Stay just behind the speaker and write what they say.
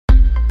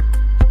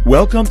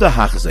Welcome to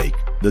Hachzek,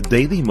 the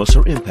Daily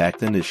Musar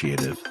Impact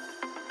Initiative.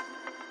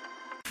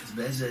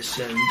 Be'ez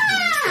Hashem, we're going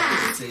to start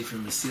to say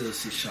from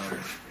Mesilas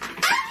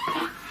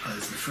Yesharim.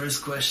 As the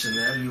first question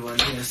that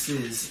everyone asks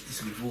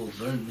is we've all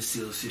learned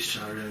Mesilas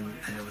Yesharim,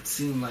 and it would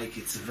seem like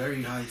it's a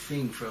very high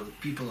thing for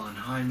people on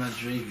high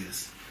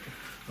madrigas.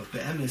 But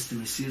be'emes, the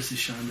Mesilas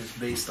Yesharim is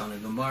based on a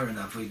Gemara in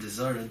Avodah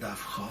Zarah Daf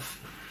Chof.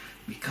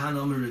 Mikan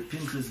Omer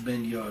Pinchas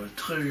ben Yor,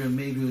 Tchorah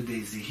Meviu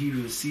de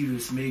Zehiru,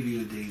 Sirus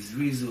Meviu de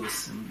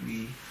Zrizus, and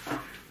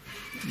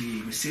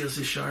the Mesilas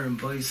Yesharim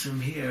boys from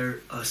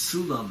here, a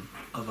sulam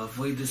of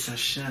Avodas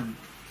Hashem.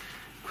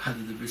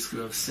 Had the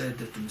Brisker said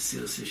that the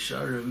Mesilas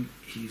Yesharim,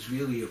 he's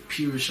really a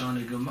Pirush on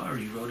a Gemara.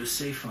 He wrote a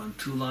sefer on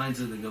 2 lines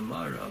of the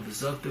Gemara.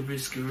 Abazak the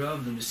Brisker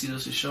of the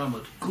Mesilas Yesharim,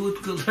 what good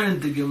could learn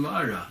the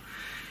Gemara.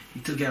 He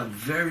took out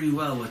very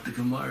well what the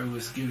Gemara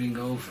was giving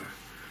over.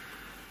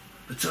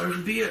 But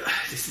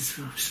this is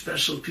for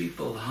special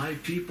people, high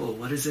people.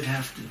 What does it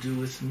have to do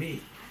with me?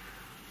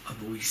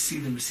 But we see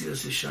the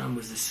Mesilas Yesharim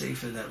was the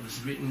sefer that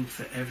was written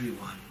for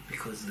everyone,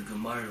 because the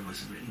Gemara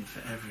was written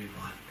for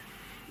everyone.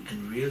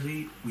 And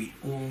really, we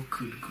all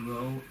could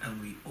grow, and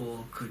we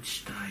all could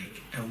steig,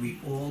 and we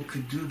all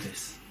could do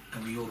this,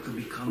 and we all could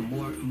become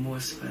more and more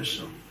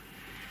special.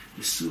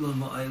 The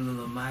Sulam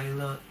Ha'ayla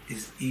L'mayla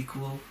is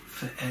equal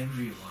for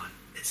everyone.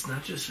 It's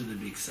not just for the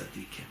big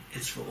tzaddikim,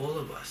 it's for all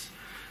of us.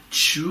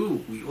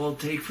 True, we all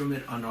take from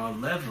it on our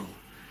level.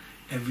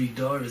 Every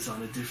door is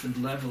on a different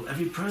level.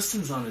 Every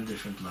person's on a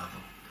different level.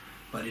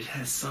 But it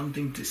has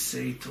something to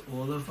say to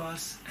all of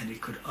us, and it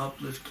could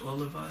uplift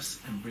all of us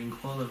and bring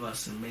all of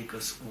us and make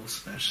us all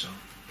special.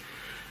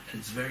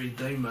 And it's very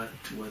daima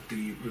to what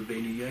the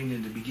Rabbeinu Yain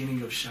in the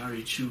beginning of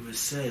Shari Tshuva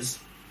says,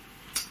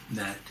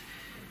 that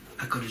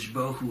HaKadosh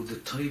Baruch Hu, the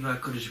Toiva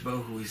HaKadosh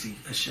Baruch Hu, is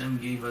Hashem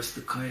gave us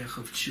the Koyach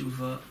of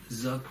Tshuva,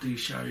 Zakti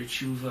Shari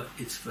Tshuva.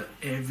 It's for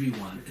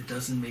everyone. It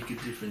doesn't make a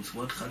difference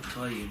what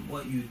Chatayim,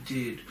 what you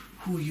did,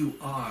 who you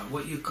are,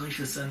 what your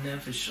Koshas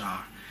HaNefesh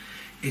are.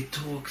 It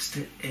talks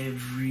to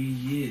every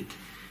Yid.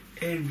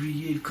 Every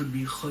Yid could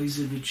be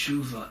Choyzer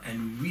B'Tshuva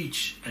and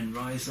reach and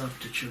rise up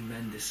to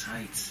tremendous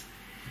heights.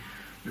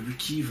 Rabbi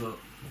Kiva,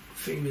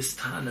 famous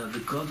Tana, the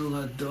Gadol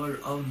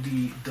Hador of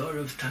the Dor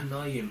of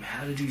Tanaim.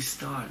 How did he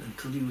start?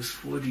 Until he was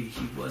 40,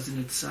 he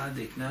wasn't a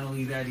tzaddik. Not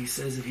only that, he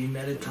says if he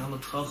met a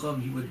Talmud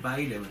Chacham, he would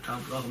bite him. A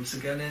Talmud Chacham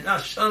said,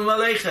 Shalom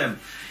Aleichem.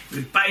 He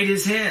would bite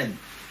his hand.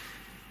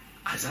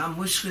 Azam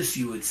Mushris,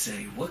 you would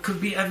say, what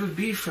could ever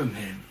be from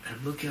him?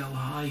 And look how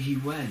high he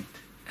went.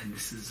 And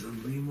this is a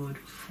limud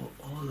for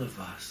all of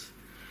us.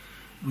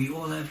 We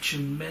all have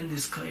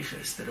tremendous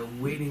koiches that are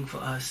waiting for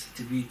us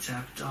to be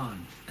tapped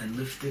on and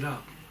lifted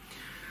up.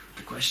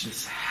 The question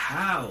is,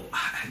 how?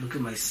 I look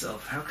at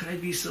myself, how can I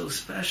be so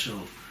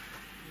special?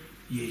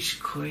 Yesh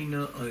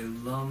koina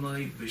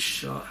oilamai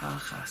b'sha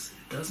achas.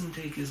 It doesn't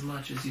take as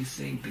much as you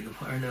think. The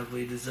Gemara in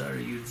Avodah Zarah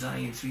Yud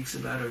Zayin speaks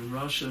about a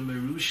Rasha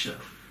Merusha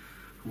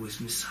who was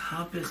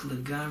mishapich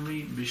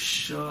legamri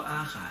b'sha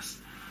achas.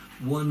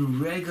 One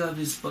rega of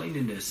his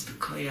bindiness, the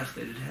koyach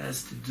that it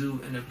has to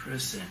do in a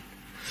person.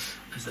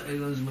 As the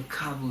Eilam is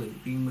makabel,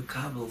 being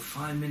makabel,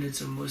 5 minutes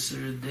of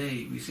Musar a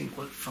day. We think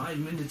what 5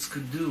 minutes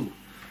could do.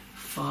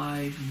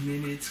 5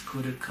 minutes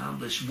could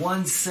accomplish.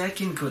 1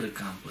 second could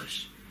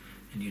accomplish.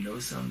 And you know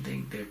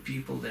something? There are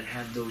people that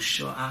have those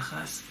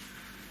sha'achas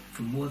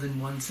for more than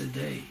once a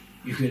day.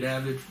 You could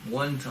have it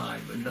one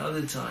time,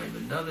 another time,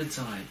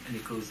 and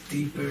it goes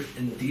deeper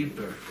and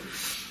deeper.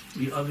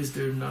 The Avis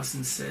Der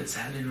Nasan says,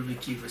 how did Rabbi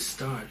Kiva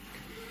start?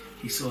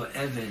 He saw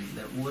Evan,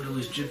 that water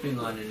was dripping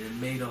on it and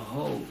made a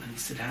hole. And he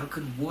said, how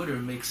could water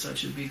make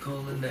such a big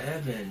hole in the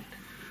Evan?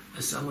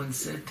 But someone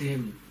said to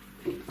him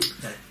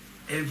that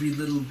every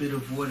little bit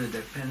of water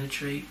that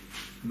penetrates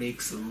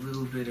makes a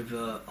little bit of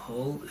a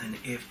hole, and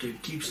after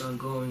it keeps on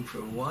going for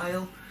a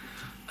while,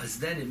 as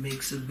then it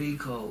makes a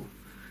big hole.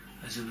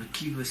 As Rabbi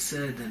Kiva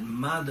said, that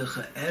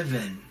Madacha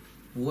Evan,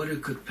 water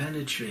could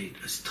penetrate.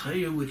 As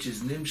Torah, which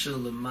is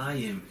Nimshal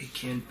L'mayim, it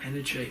can't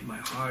penetrate my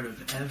heart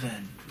of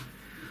Evan.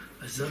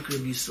 Azakra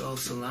Yisrael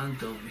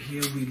Salanto, over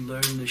here we learn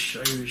the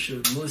Shayrish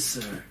of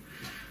Musar.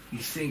 You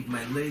think,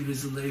 my lev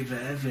is a lev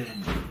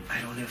Evan.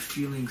 I don't have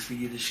feelings for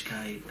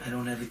Yiddishkeit. I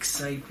don't have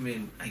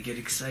excitement. I get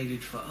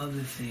excited for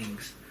other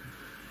things.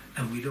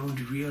 And we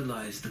don't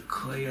realize the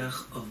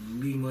koyach of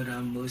Limud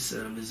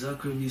HaMusar.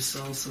 Azakra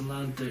Yisrael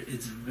Salanto,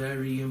 it's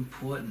very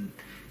important.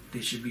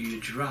 There should be a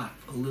drop,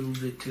 a little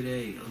bit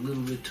today, a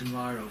little bit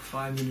tomorrow,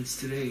 5 minutes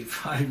today,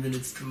 5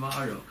 minutes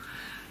tomorrow.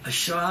 A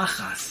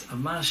sha'achas, a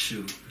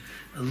mashu,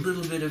 a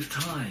little bit of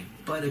time,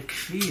 but a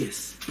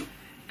kfiyas,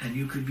 and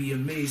you could be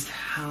amazed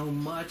how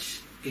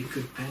much it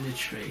could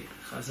penetrate.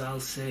 Chazal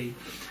say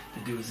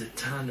that there was a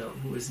Tana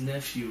who his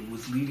nephew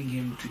was leading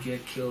him to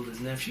get killed.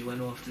 His nephew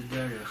went off the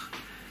derech.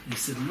 And he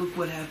said, look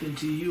what happened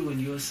to you and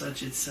you're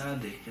such a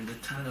tzaddik. And the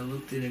Tana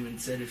looked at him and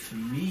said, if for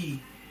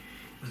me,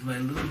 with my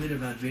little bit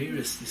of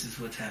Averis, this is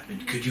what's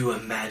happened. Could you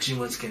imagine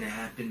what's going to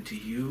happen to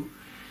you?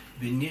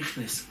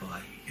 B'nichnes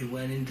by. It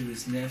went into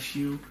his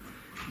nephew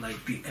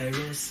like the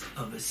eris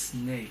of a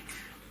snake.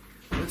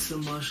 What's the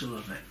marshal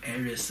of an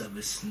heiress of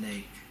a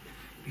snake?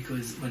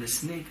 Because when a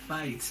snake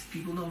bites,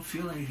 people don't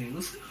feel anything.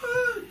 It's like,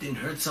 oh, it didn't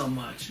hurt so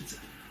much.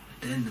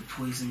 Then the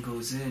poison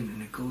goes in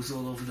and it goes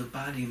all over the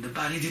body, and the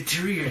body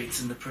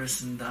deteriorates and the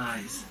person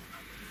dies.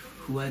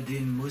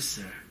 Huadin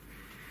Musar.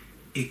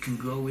 It can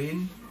go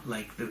in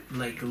like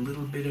a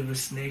little bit of a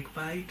snake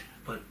bite,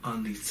 but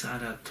on the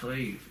Tzara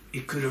Toiv,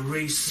 it could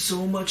erase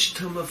so much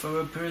tumah from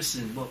a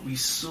person. What we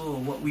saw,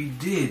 what we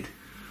did.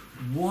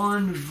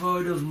 One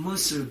word of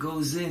Musar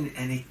goes in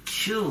and it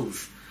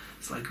kills.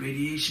 It's like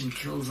radiation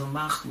kills a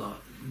machla.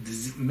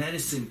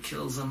 Medicine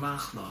kills a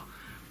machla.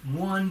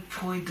 One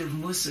point of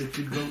Musar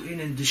could go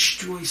in and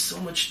destroy so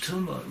much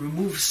tumah,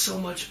 remove so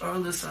much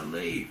arlis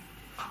alev.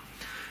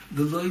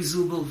 The loy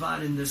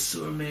zubelvad in the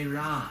sur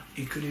meira,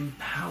 it could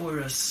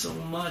empower us so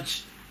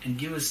much and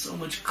give us so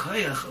much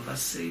koyach of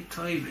asay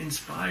toiv,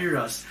 inspire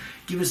us,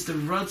 give us the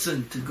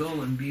ratzon to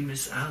go and be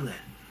mis'aleh.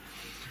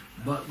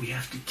 But we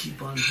have to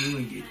keep on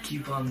doing it,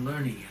 keep on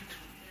learning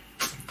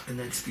it. And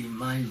that's the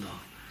Maila.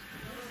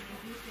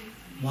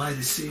 Why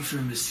the Sefer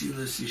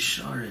Mesilas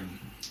Yesharim?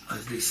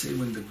 As they say,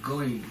 when the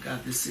Goyim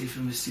got the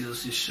Sefer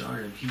Mesilas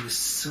Yesharim, he was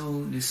so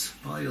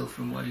nispoiled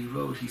from what he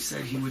wrote. He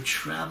said he would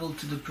travel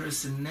to the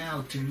person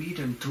now to meet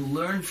him, to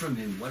learn from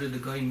him. What did the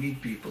Goyim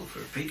meet people for?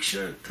 A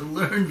picture? To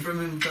learn from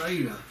him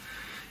Torah.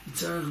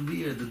 Yitzarach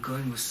Bia, the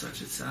Goyim was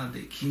such a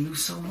tzaddik. He knew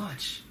so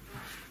much.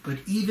 But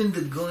even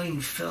the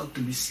Goyim felt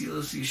the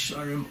Mesilas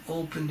Yesharim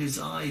opened his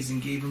eyes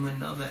and gave him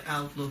another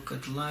outlook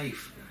at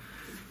life.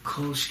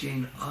 Kol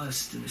shkein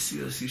us, the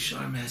Mesilas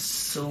Yesharim has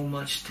so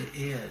much to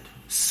add,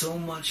 so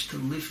much to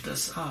lift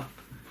us up.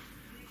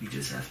 We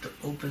just have to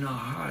open our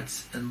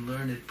hearts and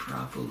learn it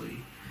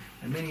properly.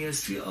 And many of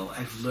us feel, oh,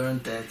 I've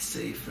learned that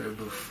Sefer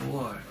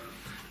before.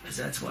 Because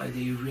that's why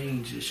they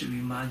arrange, there should be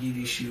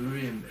Magid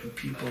Yeshurim and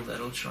people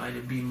that'll try to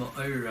be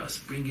Ma'ir us,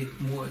 bring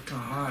it more to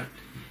heart.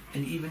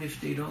 And even if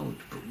they don't,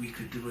 but we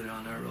could do it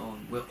on our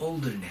own. We're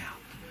older now,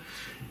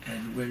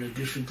 and we're in a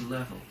different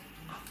level.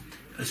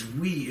 As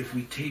if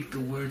we take the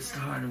words to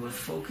heart and we're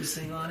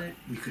focusing on it,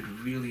 it could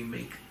really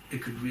make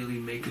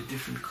a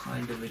different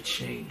kind of a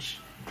change.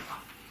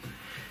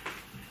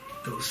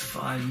 Those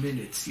 5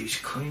 minutes,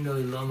 could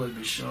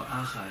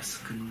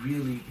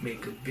really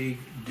make a big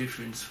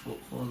difference for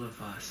all of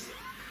us.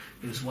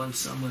 There was once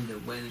someone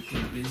that went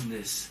into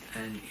business,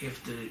 and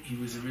after he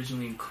was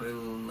originally in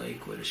Koilel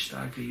Lake with a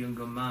starker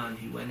younger man,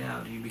 he went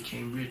out, he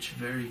became rich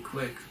very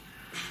quick.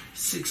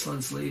 6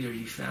 months later,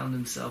 he found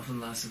himself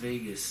in Las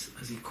Vegas.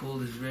 As he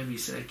called his Rebbe, he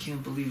said, I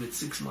can't believe it,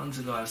 6 months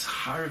ago I was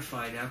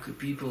horrified, how could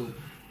people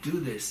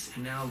do this?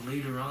 And now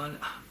later on,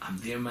 I'm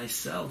there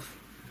myself.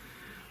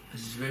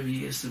 As his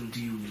Rebbe asked him,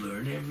 do you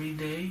learn every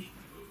day?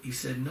 He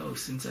said, no,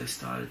 since I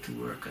started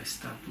to work, I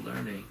stopped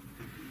learning.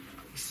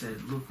 He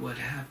said, look what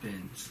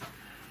happens.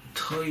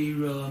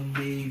 Torah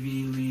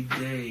mevi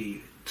lidei.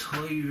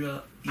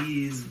 Torah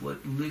is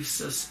what lifts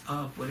us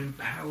up, what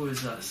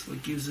empowers us,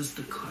 what gives us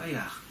the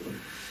koyach.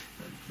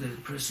 The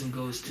person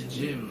goes to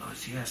gym,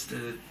 he has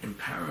to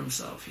empower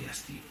himself, he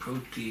has to eat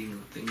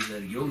protein, things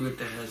like yogurt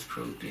that has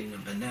protein, a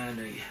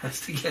banana, he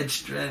has to get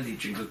strength, he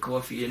drink a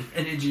coffee, an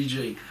energy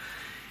drink.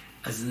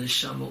 As the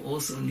neshama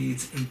also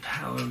needs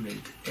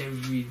empowerment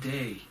every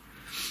day,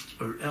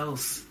 or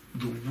else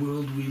the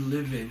world we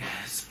live in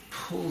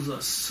pulls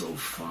us so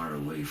far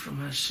away from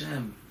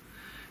Hashem.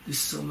 There's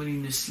so many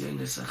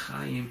nisyonos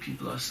achayim.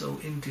 People are so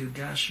into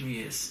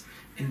gashmias,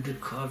 into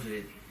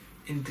kovid,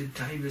 into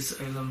taivas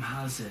olam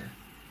hazeh.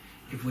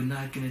 If we're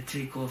not going to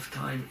take off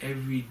time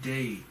every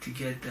day to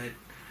get that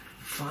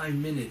 5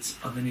 minutes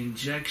of an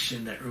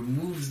injection that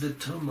removes the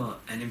tumah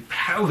and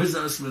empowers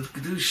us with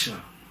kedusha,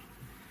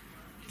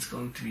 it's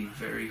going to be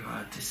very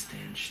hard to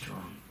stand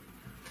strong.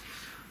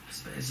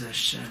 Be'ez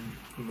Hashem,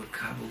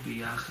 u'makabel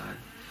b'yachad,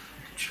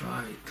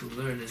 try to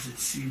learn as a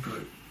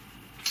tzibur,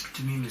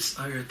 to be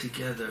mis'ayr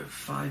together,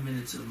 5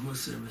 minutes of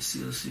Musar,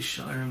 Mesilas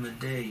Yesharim a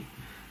day,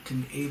 to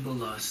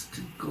enable us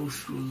to go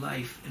through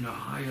life in a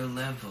higher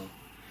level,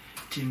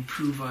 to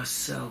improve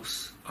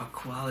ourselves, our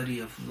quality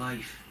of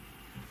life,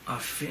 our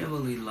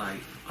family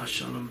life, our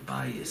shalom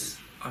bayis,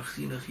 our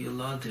chinuch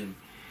yeladim,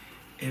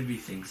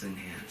 everything's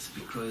enhanced,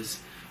 because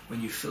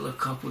when you fill a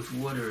cup with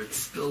water, it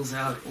spills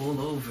out all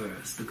over.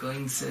 As the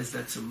Goyim says,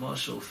 that's a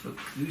mashal for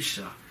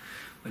Kedusha.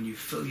 When you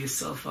fill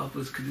yourself up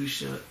with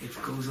Kedusha, it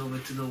goes over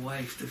to the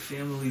wife, the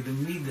family, the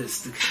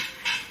midas.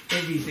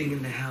 Everything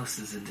in the house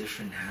is a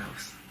different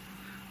house.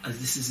 As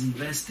this is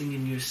investing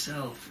in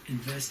yourself,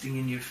 investing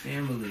in your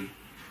family,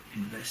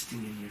 investing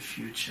in your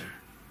future.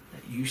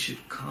 That you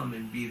should come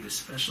and be the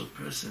special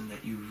person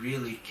that you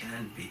really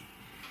can be.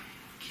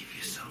 Give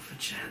yourself a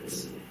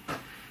chance.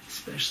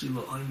 Especially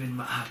la'oimin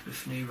ma'af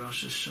b'fnei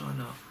Rosh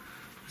Hashanah,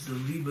 as the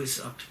libas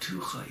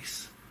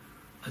aptuchais,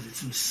 as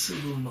it's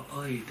mesigul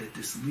ma'ai that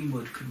this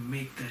limud could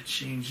make that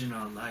change in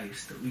our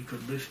lives, that we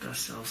could lift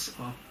ourselves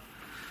up,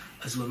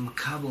 as we're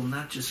makabel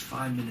not just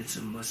 5 minutes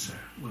of musar,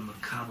 we're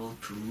makabel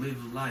to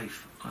live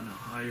life on a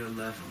higher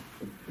level,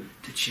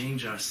 to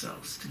change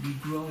ourselves, to be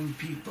growing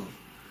people,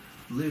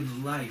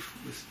 live life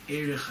with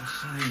erech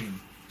hachayim,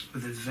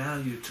 with a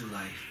value to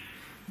life.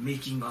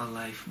 making our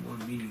life more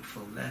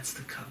meaningful. That's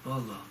the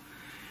Kabbalah.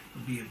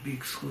 It'll be a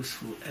big schus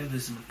for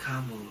Evez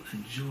Makabel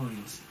and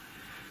joins.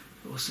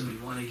 Also, we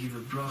want to give a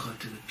bracha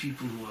to the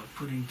people who are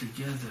putting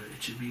together.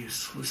 It should be a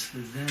schus for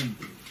them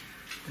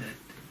that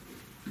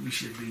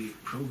the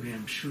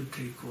program should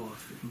take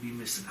off and be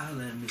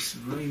Mis'ala and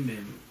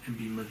Misroimim and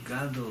be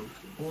Magadol,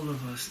 all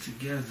of us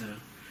together.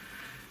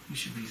 We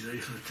should be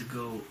zeicha to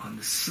go on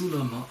the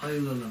Sulam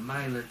Ha'ayla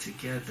L'mayla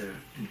together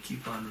and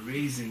keep on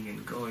raising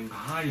and going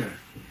higher,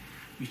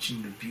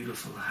 reaching the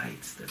beautiful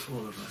heights that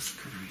all of us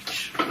could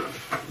reach.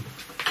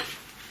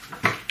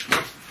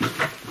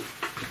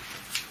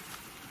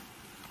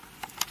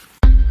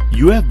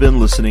 You have been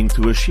listening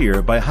to a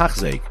shiur by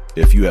Hachzek.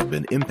 If you have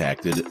been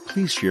impacted,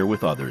 please share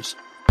with others.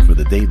 For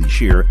the daily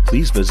shiur,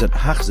 please visit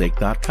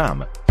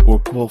Hachzek.com or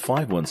call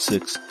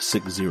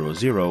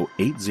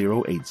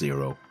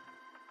 516-600-8080.